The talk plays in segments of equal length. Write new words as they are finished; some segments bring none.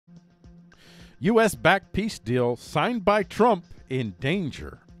U.S.-backed peace deal signed by Trump in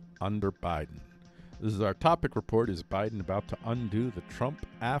danger under Biden. This is our topic report. Is Biden about to undo the Trump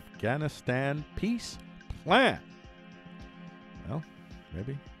Afghanistan peace plan? Well,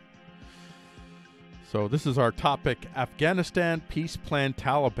 maybe. So this is our topic, Afghanistan peace plan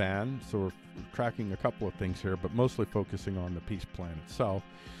Taliban. So we're tracking a couple of things here, but mostly focusing on the peace plan itself.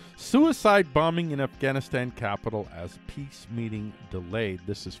 Suicide bombing in Afghanistan capital as peace meeting delayed.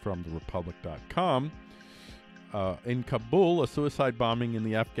 This is from therepublic.com. In Kabul, a suicide bombing in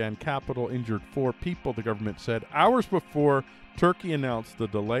the Afghan capital injured 4 people, the government said, hours before Turkey announced the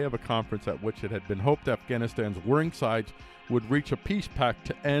delay of a conference at which it had been hoped Afghanistan's warring sides would reach a peace pact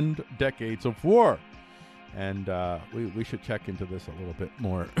to end decades of war. And we should check into this a little bit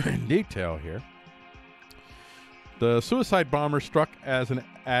more in detail here. The suicide bomber struck as an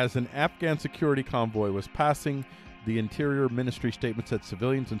Afghan security convoy was passing. The Interior Ministry statement said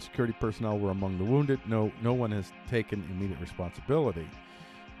civilians and security personnel were among the wounded. No one has taken immediate responsibility.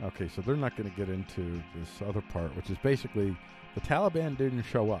 Okay, so they're not going to get into this other part, which is basically the Taliban didn't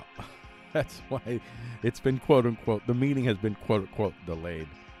show up. That's why it's been quote-unquote, the meeting has been quote-unquote delayed.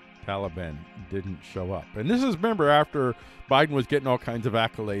 Taliban didn't show up. And this is, remember, after Biden was getting all kinds of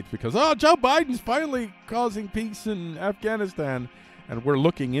accolades because, Joe Biden's finally causing peace in Afghanistan. And we're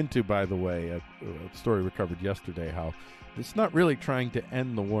looking into, by the way, a story we covered yesterday, how it's not really trying to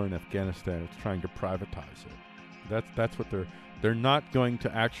end the war in Afghanistan. It's trying to privatize it. That's what they're not going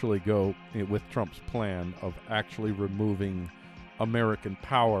to actually go with Trump's plan of actually removing American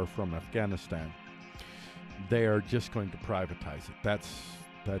power from Afghanistan. They are just going to privatize it.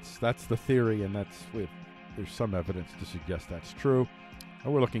 That's the theory, and there's some evidence to suggest that's true.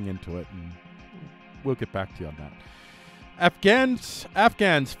 And we're looking into it, and we'll get back to you on that.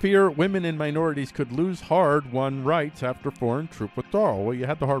 Afghans fear women and minorities could lose hard-won rights after foreign troop withdrawal. Well, you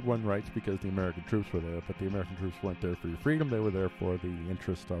had the hard-won rights because the American troops were there, but the American troops weren't there for your freedom. They were there for the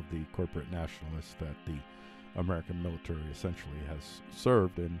interest of the corporate nationalists that the American military essentially has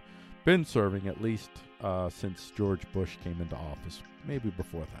served and been serving at least since George Bush came into office, maybe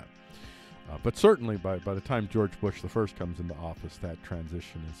before that. But certainly by the time George Bush the first comes into office, that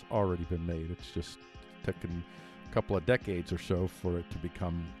transition has already been made. It's just taken a couple of decades or so for it to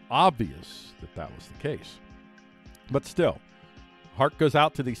become obvious that was the case. But still, heart goes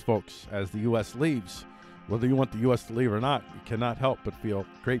out to these folks as the U.S. leaves. Whether you want the U.S. to leave or not, you cannot help but feel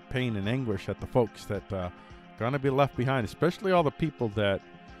great pain and anguish at the folks that going to be left behind, especially all the people that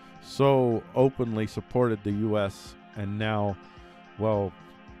so openly supported the U.S. and now, well,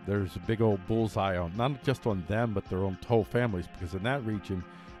 there's a big old bullseye on, not just on them, but their own whole families, because in that region,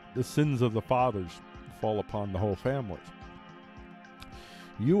 the sins of the fathers fall upon the whole families.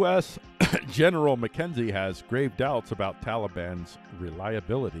 U.S. General McKenzie has grave doubts about Taliban's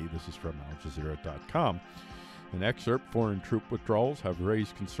reliability. This is from AlJazeera.com. An excerpt, foreign troop withdrawals have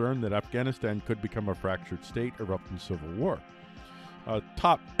raised concern that Afghanistan could become a fractured state, erupting civil war. A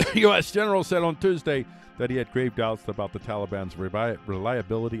top U.S. general said on Tuesday that he had grave doubts about the Taliban's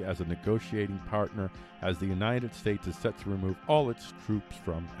reliability as a negotiating partner as the United States is set to remove all its troops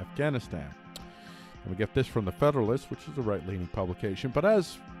from Afghanistan. And we get this from the Federalist, which is a right-leaning publication, but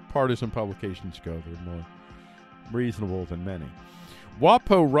as partisan publications go, they're more reasonable than many.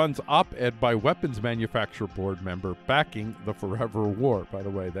 WAPO runs op-ed by weapons manufacturer board member backing the forever war. By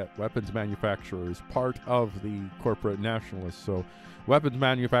the way, that weapons manufacturer is part of the corporate nationalists. So weapons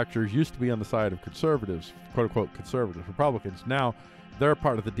manufacturers used to be on the side of conservatives, quote-unquote conservative Republicans. Now they're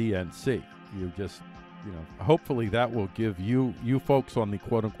part of the DNC. Hopefully that will give you folks on the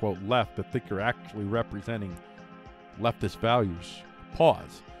quote-unquote left that think you're actually representing leftist values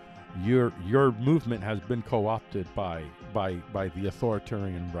pause. Your movement has been co-opted by the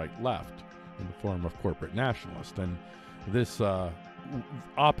authoritarian right-left in the form of corporate nationalists, and this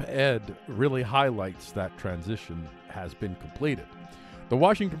op-ed really highlights that transition has been completed. The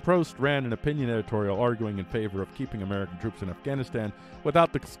Washington Post ran an opinion editorial arguing in favor of keeping American troops in Afghanistan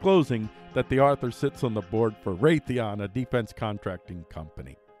without disclosing that the author sits on the board for Raytheon, a defense contracting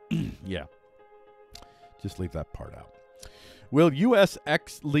company. Yeah, just leave that part out. Will U.S.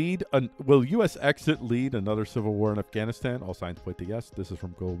 exit lead another civil war in Afghanistan? All signs point to yes. This is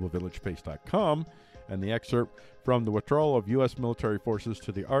from globalvillagepace.com. And the excerpt from the withdrawal of U.S. military forces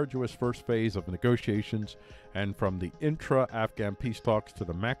to the arduous first phase of negotiations and from the intra-Afghan peace talks to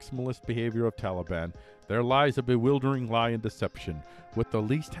the maximalist behavior of Taliban, there lies a bewildering lie and deception. With the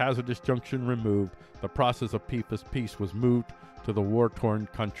least hazardous junction removed, the process of peace was moved to the war-torn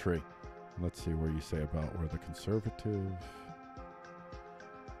country. Let's see where you say about where the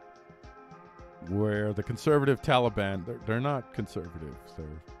conservative Taliban, they're not conservatives.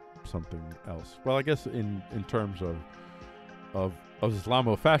 something else. Well, I guess in terms of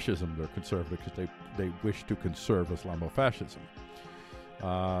Islamofascism, they're conservative because they wish to conserve Islamofascism.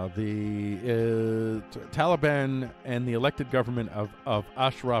 The Taliban and the elected government of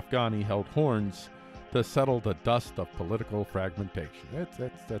Ashraf Ghani held horns to settle the dust of political fragmentation. That's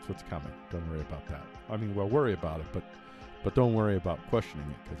what's coming. Don't worry about that. I mean, we'll worry about it, but don't worry about questioning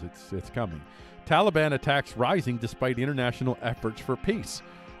it because it's coming. Taliban attacks rising despite international efforts for peace.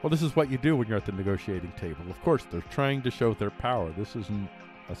 Well, this is what you do when you're at the negotiating table. Of course, they're trying to show their power. This isn't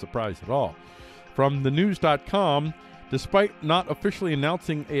a surprise at all. From thenews.com, despite not officially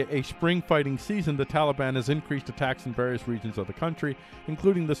announcing a spring fighting season, the Taliban has increased attacks in various regions of the country,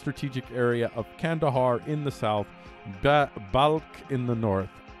 including the strategic area of Kandahar in the south, Balkh in the north,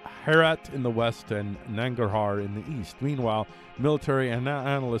 Herat in the west, and Nangarhar in the east. Meanwhile, military and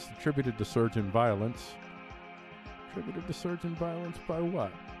analysts attributed the surge in violence. Attributed the surge in violence by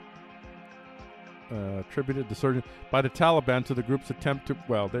what? Attributed the surge by the Taliban to the group's attempt to,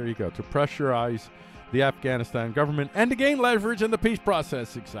 well, there you go, to pressurize the Afghanistan government and to gain leverage in the peace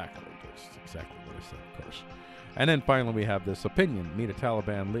process. Exactly. That's exactly what I said, of course. And then finally we have this opinion. I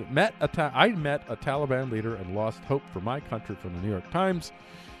met a Taliban leader and lost hope for my country, from the New York Times.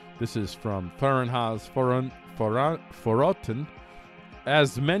 This is from Farhanaz Forotin.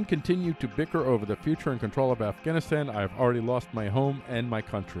 As men continue to bicker over the future and control of Afghanistan, I have already lost my home and my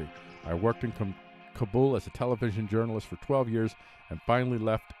country. I worked in Kabul as a television journalist for 12 years and finally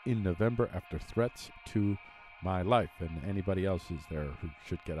left in November after threats to my life. And anybody else is there who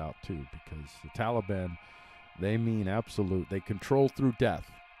should get out too, because the Taliban, they mean absolute. They control through death,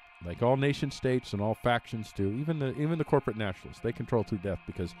 like all nation states and all factions do. Even the corporate nationalists, they control through death,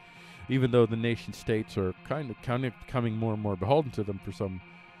 because even though the nation states are kind of becoming more and more beholden to them for some,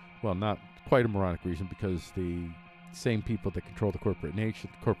 well, not quite a moronic reason, because the same people that control the corporate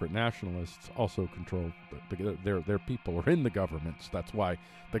nationalists also control their people are in the governments. That's why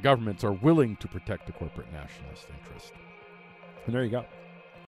the governments are willing to protect the corporate nationalist interest. And there you go.